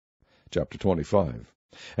Chapter 25.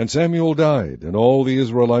 And Samuel died, and all the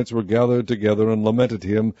Israelites were gathered together, and lamented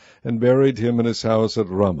him, and buried him in his house at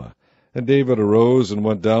Ramah. And David arose, and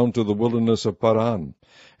went down to the wilderness of Paran.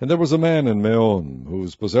 And there was a man in Meon,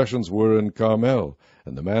 whose possessions were in Carmel.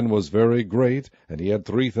 And the man was very great, and he had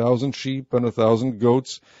 3,000 sheep, and 1,000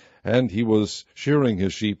 goats, and he was shearing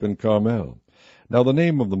his sheep in Carmel. Now the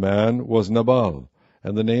name of the man was Nabal,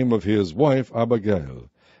 and the name of his wife Abigail.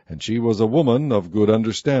 And she was a woman of good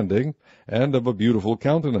understanding, and of a beautiful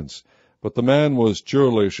countenance. But the man was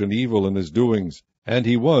churlish and evil in his doings, and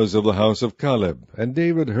he was of the house of Caleb. And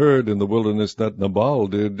David heard in the wilderness that Nabal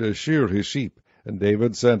did shear his sheep. And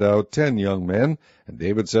David sent out 10 young men. And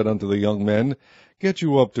David said unto the young men, Get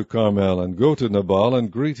you up to Carmel, and go to Nabal,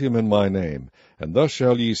 and greet him in my name. And thus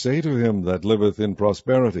shall ye say to him that liveth in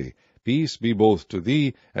prosperity, Peace be both to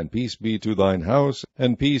thee, and peace be to thine house,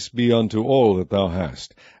 and peace be unto all that thou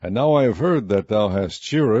hast. And now I have heard that thou hast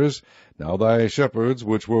shearers. Now thy shepherds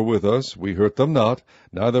which were with us, we hurt them not,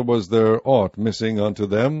 neither was there aught missing unto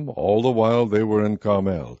them, all the while they were in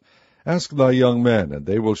Carmel. Ask thy young men, and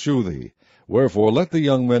they will shew thee. Wherefore let the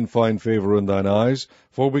young men find favor in thine eyes,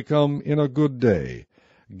 for we come in a good day.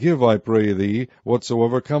 Give, I pray thee,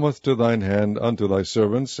 whatsoever cometh to thine hand unto thy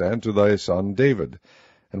servants, and to thy son David.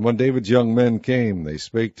 And when David's young men came, they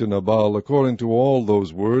spake to Nabal according to all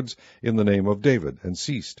those words in the name of David, and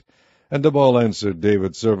ceased. And Nabal answered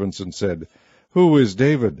David's servants, and said, Who is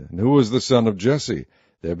David, and who is the son of Jesse?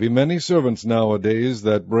 There be many servants nowadays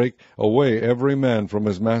that break away every man from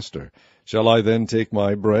his master. Shall I then take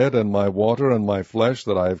my bread, and my water, and my flesh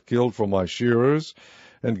that I have killed for my shearers,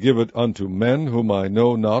 and give it unto men whom I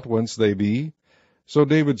know not whence they be? So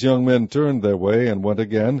David's young men turned their way, and went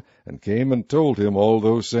again, and came and told him all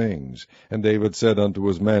those sayings. And David said unto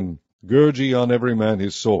his men, Gird ye on every man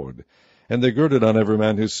his sword. And they girded on every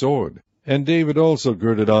man his sword. And David also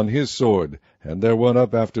girded on his sword. And there went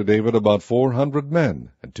up after David about 400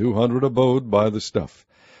 men, and 200 abode by the stuff.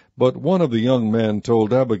 But one of the young men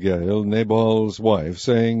told Abigail, Nabal's wife,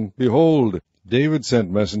 saying, Behold, David sent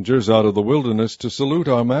messengers out of the wilderness to salute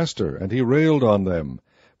our master, and he railed on them.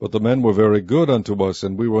 But the men were very good unto us,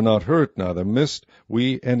 and we were not hurt, neither missed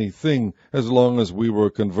we anything, as long as we were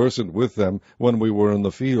conversant with them when we were in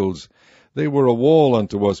the fields. They were a wall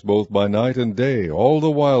unto us both by night and day, all the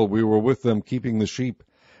while we were with them keeping the sheep.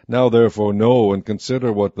 Now therefore know and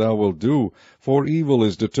consider what thou wilt do, for evil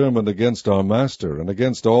is determined against our master, and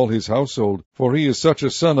against all his household, for he is such a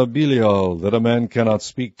son of Belial, that a man cannot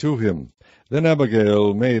speak to him. Then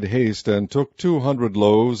Abigail made haste, and took 200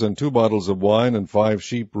 loaves, and 2 bottles of wine, and 5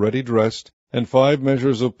 sheep ready dressed, and 5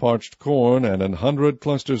 measures of parched corn, and 100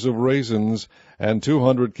 clusters of raisins, and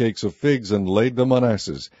 200 cakes of figs, and laid them on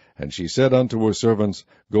asses. And she said unto her servants,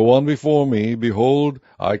 Go on before me, behold,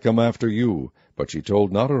 I come after you. But she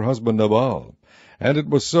told not her husband Nabal. And it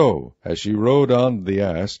was so, as she rode on the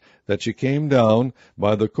ass, that she came down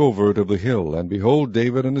by the covert of the hill, and behold,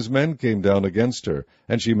 David and his men came down against her,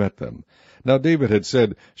 and she met them. Now David had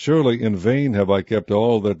said, Surely in vain have I kept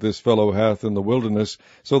all that this fellow hath in the wilderness,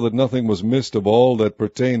 so that nothing was missed of all that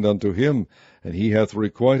pertained unto him, and he hath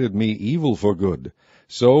requited me evil for good.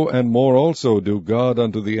 So and more also do God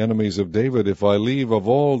unto the enemies of David, if I leave of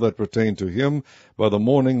all that pertain to him by the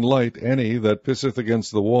morning light any that pisseth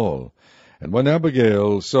against the wall. And when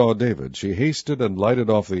Abigail saw David, she hasted and lighted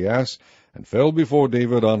off the ass, and fell before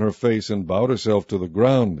David on her face, and bowed herself to the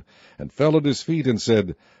ground, and fell at his feet, and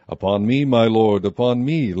said, Upon me, my lord, upon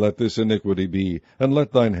me let this iniquity be, and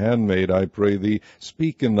let thine handmaid, I pray thee,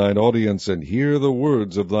 speak in thine audience, and hear the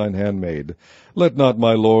words of thine handmaid. Let not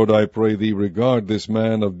my lord, I pray thee, regard this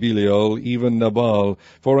man of Belial, even Nabal,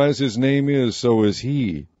 for as his name is, so is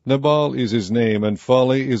he. Nabal is his name, and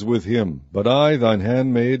folly is with him. But I, thine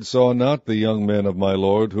handmaid, saw not the young men of my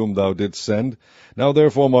lord, whom thou didst send. Now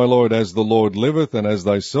therefore, my lord, as the Lord liveth, and as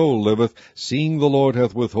thy soul liveth, seeing the Lord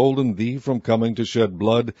hath withholden thee from coming to shed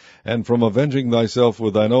blood, and from avenging thyself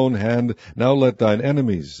with thine own hand, now let thine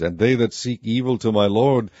enemies, and they that seek evil to my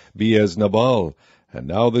lord, be as Nabal. And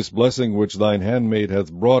now this blessing which thine handmaid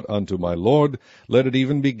hath brought unto my lord, let it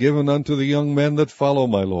even be given unto the young men that follow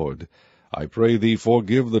my lord. I pray thee,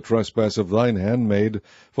 forgive the trespass of thine handmaid,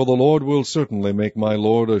 for the Lord will certainly make my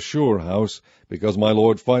lord a sure house, because my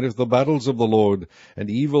lord fighteth the battles of the Lord, and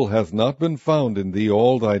evil hath not been found in thee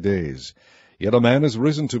all thy days. Yet a man is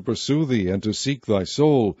risen to pursue thee, and to seek thy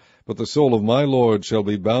soul, but the soul of my lord shall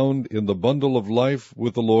be bound in the bundle of life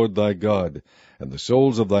with the Lord thy God. And the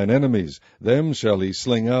souls of thine enemies, them shall he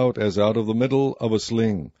sling out as out of the middle of a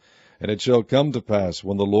sling. And it shall come to pass,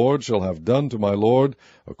 when the Lord shall have done to my lord,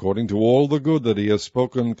 according to all the good that he hath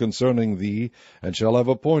spoken concerning thee, and shall have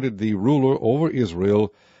appointed thee ruler over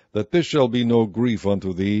Israel, that this shall be no grief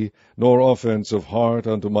unto thee, nor offence of heart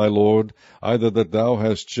unto my lord, either that thou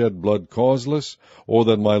hast shed blood causeless, or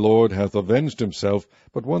that my lord hath avenged himself.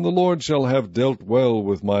 But when the Lord shall have dealt well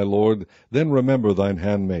with my lord, then remember thine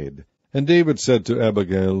handmaid. And David said to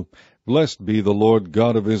Abigail, Blessed be the Lord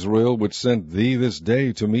God of Israel, which sent thee this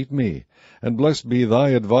day to meet me. And blessed be thy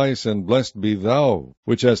advice, and blessed be thou,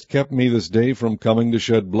 which hast kept me this day from coming to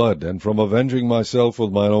shed blood, and from avenging myself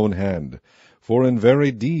with mine own hand. For in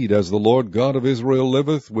very deed, as the Lord God of Israel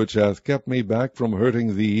liveth, which hath kept me back from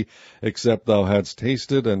hurting thee, except thou hadst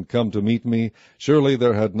hasted and come to meet me, surely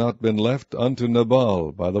there had not been left unto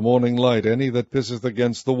Nabal by the morning light any that pisseth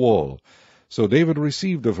against the wall. So David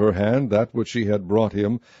received of her hand that which she had brought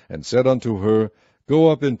him, and said unto her, Go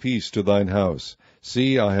up in peace to thine house.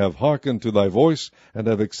 See, I have hearkened to thy voice, and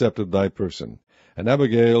have accepted thy person. And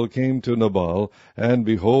Abigail came to Nabal, and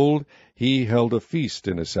behold, he held a feast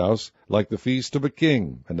in his house, like the feast of a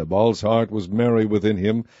king. And Nabal's heart was merry within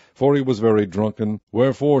him, for he was very drunken.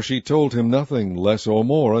 Wherefore she told him nothing less or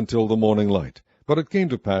more until the morning light. But it came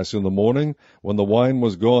to pass in the morning, when the wine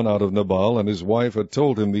was gone out of Nabal, and his wife had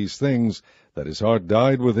told him these things, that his heart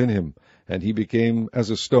died within him, and he became as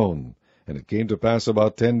a stone. And it came to pass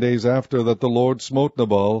about 10 days after that the Lord smote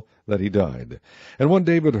Nabal, that he died. And when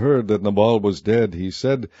David heard that Nabal was dead, he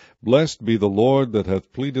said, Blessed be the Lord that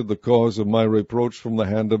hath pleaded the cause of my reproach from the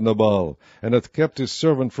hand of Nabal, and hath kept his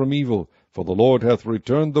servant from evil, for the Lord hath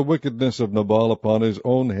returned the wickedness of Nabal upon his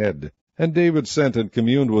own head. And David sent and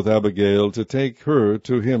communed with Abigail to take her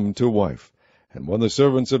to him to wife. And when the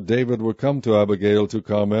servants of David were come to Abigail to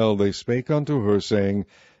Carmel, they spake unto her, saying,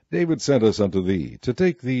 David sent us unto thee, to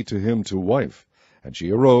take thee to him to wife. And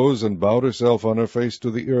she arose, and bowed herself on her face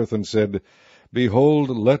to the earth, and said, Behold,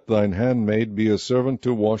 let thine handmaid be a servant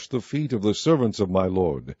to wash the feet of the servants of my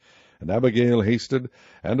lord. And Abigail hasted,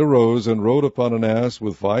 and arose, and rode upon an ass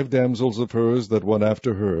with 5 damsels of hers that went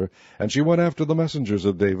after her, and she went after the messengers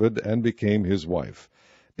of David, and became his wife.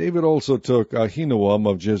 David also took Ahinoam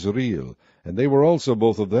of Jezreel, and they were also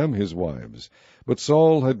both of them his wives. But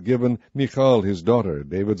Saul had given Michal his daughter,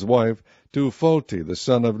 David's wife, to Phalti the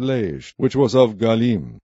son of Laish, which was of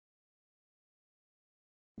Galim.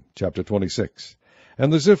 Chapter 26.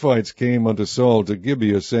 And the Ziphites came unto Saul to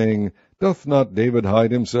Gibeah, saying, Doth not David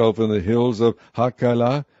hide himself in the hills of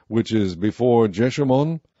Hachilah, which is before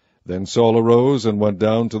Jeshimon? Then Saul arose and went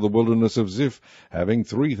down to the wilderness of Ziph, having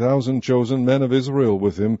 3,000 chosen men of Israel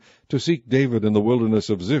with him, to seek David in the wilderness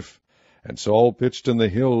of Ziph. And Saul pitched in the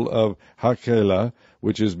hill of Hachilah,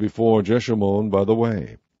 which is before Jeshimon by the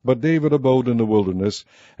way. But David abode in the wilderness,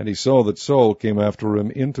 and he saw that Saul came after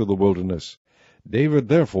him into the wilderness. David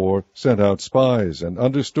therefore sent out spies, and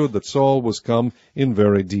understood that Saul was come in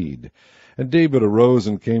very deed. And David arose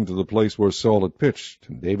and came to the place where Saul had pitched.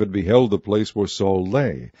 And David beheld the place where Saul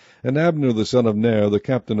lay, and Abner the son of Ner, the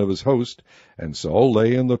captain of his host. And Saul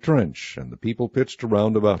lay in the trench, and the people pitched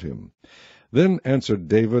around about him. Then answered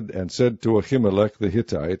David, and said to Ahimelech the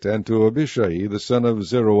Hittite, and to Abishai the son of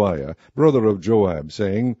Zeruiah, brother of Joab,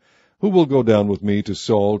 saying, Who will go down with me to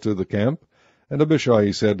Saul to the camp? And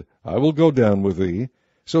Abishai said, I will go down with thee.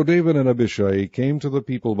 So David and Abishai came to the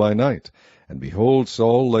people by night. And behold,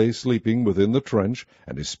 Saul lay sleeping within the trench,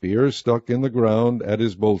 and his spear stuck in the ground at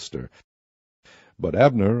his bolster. But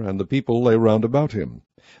Abner and the people lay round about him.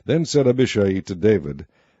 Then said Abishai to David,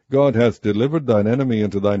 God hath delivered thine enemy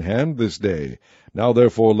into thine hand this day. Now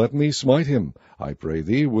therefore let me smite him, I pray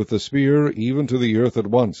thee, with the spear even to the earth at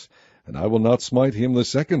once, and I will not smite him the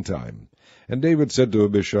second time. And David said to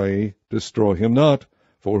Abishai, Destroy him not,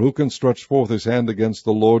 for who can stretch forth his hand against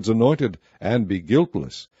the Lord's anointed, and be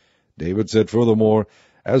guiltless? David said furthermore,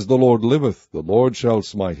 As the Lord liveth, the Lord shall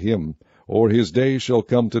smite him, or his day shall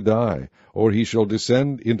come to die, or he shall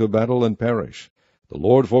descend into battle and perish. The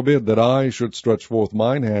Lord forbid that I should stretch forth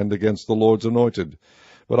mine hand against the Lord's anointed.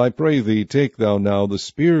 But I pray thee, take thou now the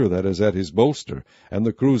spear that is at his bolster, and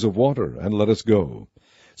the cruse of water, and let us go.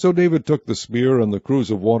 So David took the spear and the cruse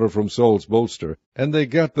of water from Saul's bolster, and they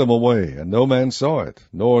gat them away, and no man saw it,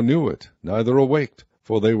 nor knew it, neither awaked,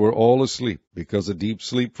 for they were all asleep, because a deep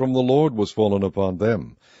sleep from the Lord was fallen upon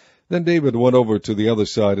them. Then David went over to the other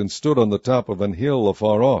side, and stood on the top of an hill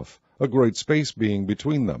afar off, a great space being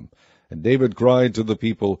between them. And David cried to the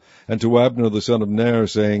people, and to Abner the son of Ner,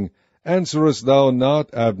 saying, Answerest thou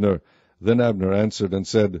not, Abner? Then Abner answered and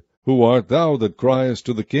said, Who art thou that criest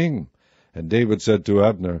to the king? And David said to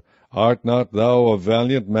Abner, Art not thou a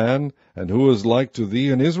valiant man, and who is like to thee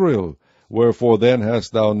in Israel? Wherefore then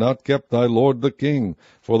hast thou not kept thy lord the king?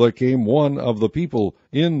 For there came one of the people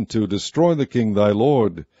in to destroy the king thy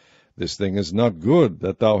lord. This thing is not good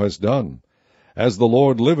that thou hast done. As the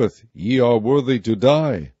Lord liveth, ye are worthy to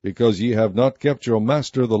die, because ye have not kept your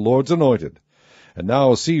master the Lord's anointed. And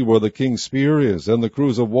now see where the king's spear is, and the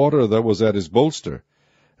cruse of water that was at his bolster.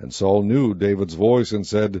 And Saul knew David's voice, and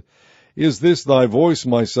said, Is this thy voice,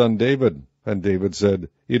 my son David? And David said,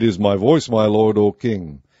 It is my voice, my lord, O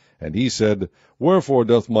king. And he said, Wherefore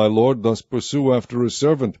doth my lord thus pursue after his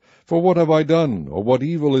servant? For what have I done, or what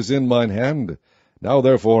evil is in mine hand? Now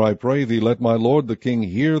therefore I pray thee, let my lord the king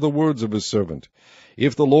hear the words of his servant.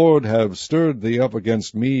 If the Lord have stirred thee up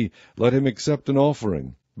against me, let him accept an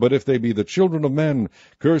offering. But if they be the children of men,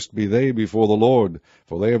 cursed be they before the Lord.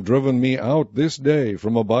 For they have driven me out this day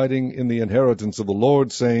from abiding in the inheritance of the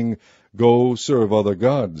Lord, saying, Go, serve other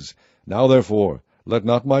gods. Now therefore, let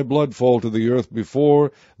not my blood fall to the earth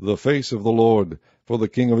before the face of the Lord. For the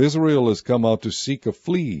king of Israel is come out to seek a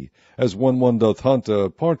flea, as when one doth hunt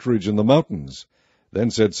a partridge in the mountains. Then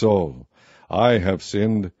said Saul, I have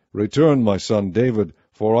sinned. Return, my son David,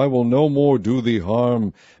 for I will no more do thee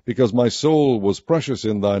harm, because my soul was precious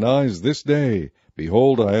in thine eyes this day.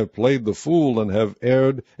 Behold, I have played the fool, and have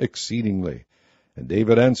erred exceedingly. And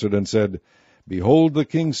David answered and said, Behold the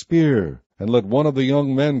king's spear, and let one of the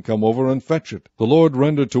young men come over and fetch it. The Lord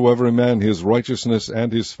render to every man his righteousness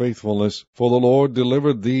and his faithfulness, for the Lord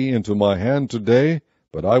delivered thee into my hand today,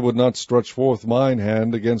 but I would not stretch forth mine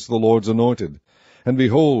hand against the Lord's anointed. And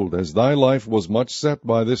behold, as thy life was much set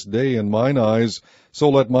by this day in mine eyes, so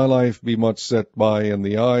let my life be much set by in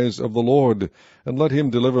the eyes of the Lord, and let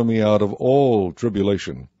him deliver me out of all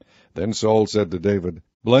tribulation. Then Saul said to David,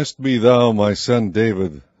 Blessed be thou, my son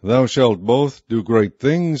David. Thou shalt both do great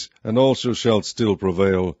things, and also shalt still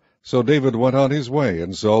prevail. So David went on his way,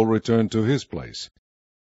 and Saul returned to his place.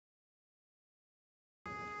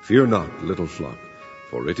 Fear not, little flock,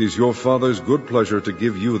 for it is your Father's good pleasure to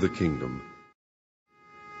give you the kingdom.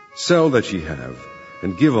 Sell that ye have,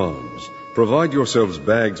 and give alms. Provide yourselves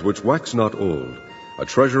bags which wax not old, a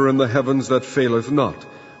treasure in the heavens that faileth not,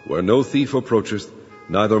 where no thief approacheth,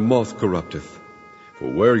 neither moth corrupteth. For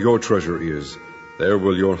where your treasure is, there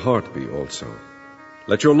will your heart be also.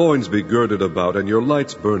 Let your loins be girded about, and your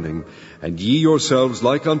lights burning, and ye yourselves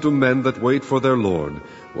like unto men that wait for their Lord,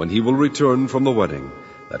 when he will return from the wedding,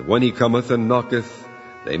 that when he cometh and knocketh,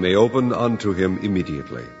 they may open unto him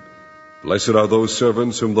immediately. Blessed are those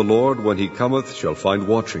servants whom the Lord, when he cometh, shall find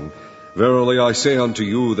watching. Verily I say unto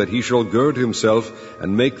you, that he shall gird himself,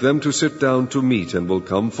 and make them to sit down to meat, and will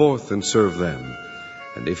come forth and serve them.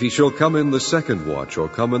 And if he shall come in the second watch, or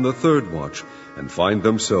come in the third watch, and find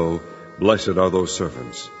them so, blessed are those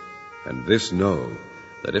servants. And this know,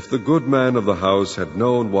 that if the good man of the house had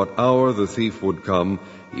known what hour the thief would come,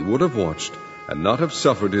 he would have watched, and not have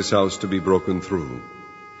suffered his house to be broken through.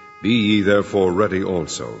 Be ye therefore ready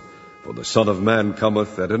also, for the Son of Man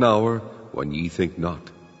cometh at an hour when ye think not.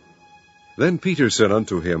 Then Peter said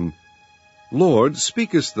unto him, Lord,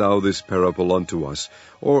 speakest thou this parable unto us,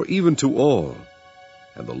 or even to all?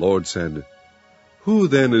 And the Lord said, Who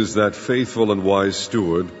then is that faithful and wise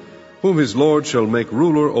steward, whom his Lord shall make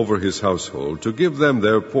ruler over his household, to give them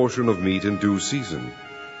their portion of meat in due season?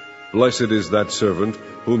 Blessed is that servant,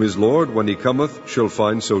 whom his Lord, when he cometh, shall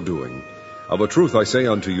find so doing. Of a truth I say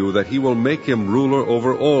unto you, that he will make him ruler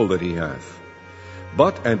over all that he hath.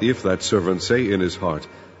 But, and if that servant say in his heart,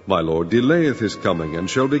 My Lord delayeth his coming, and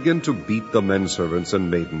shall begin to beat the men servants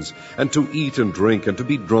and maidens, and to eat and drink, and to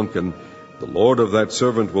be drunken, the Lord of that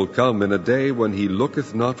servant will come in a day when he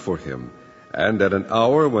looketh not for him, and at an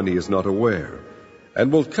hour when he is not aware,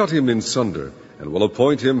 and will cut him in sunder, and will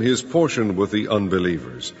appoint him his portion with the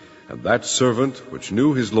unbelievers. And that servant, which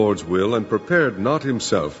knew his Lord's will, and prepared not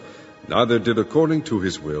himself, neither did according to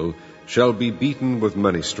his will, shall be beaten with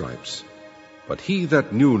many stripes. But he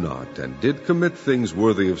that knew not, and did commit things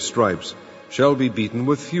worthy of stripes, shall be beaten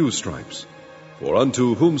with few stripes. For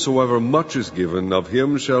unto whomsoever much is given, of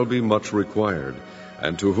him shall be much required.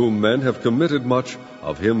 And to whom men have committed much,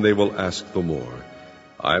 of him they will ask the more.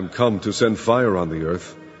 I am come to send fire on the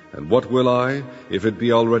earth, and what will I, if it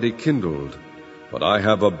be already kindled? But I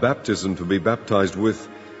have a baptism to be baptized with,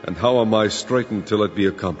 and how am I straitened till it be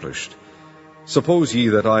accomplished? Suppose ye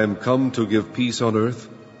that I am come to give peace on earth?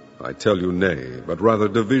 I tell you, nay, but rather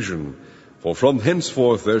division. For from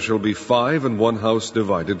henceforth there shall be 5 in one house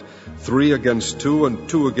divided, 3 against 2, and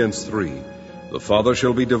 2 against 3. The father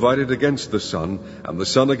shall be divided against the son, and the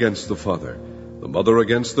son against the father, the mother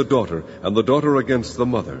against the daughter, and the daughter against the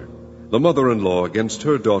mother, the mother-in-law against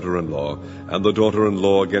her daughter-in-law, and the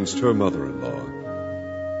daughter-in-law against her mother-in-law.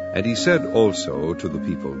 And he said also to the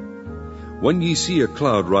people, When ye see a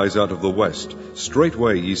cloud rise out of the west,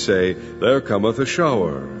 straightway ye say, There cometh a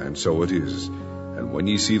shower, and so it is. And when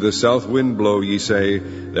ye see the south wind blow, ye say,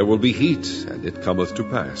 There will be heat, and it cometh to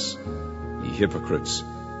pass. Ye hypocrites,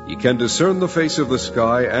 ye can discern the face of the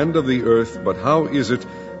sky and of the earth, but how is it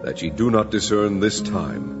that ye do not discern this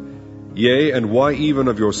time? Yea, and why even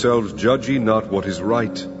of yourselves judge ye not what is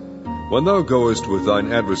right? When thou goest with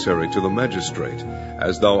thine adversary to the magistrate,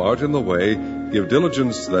 as thou art in the way, give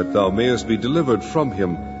diligence that thou mayest be delivered from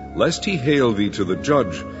him, lest he hale thee to the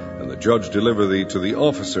judge, and the judge deliver thee to the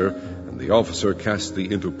officer, and the officer cast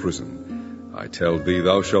thee into prison. I tell thee,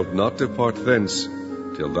 thou shalt not depart thence,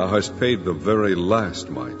 till thou hast paid the very last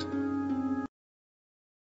mite.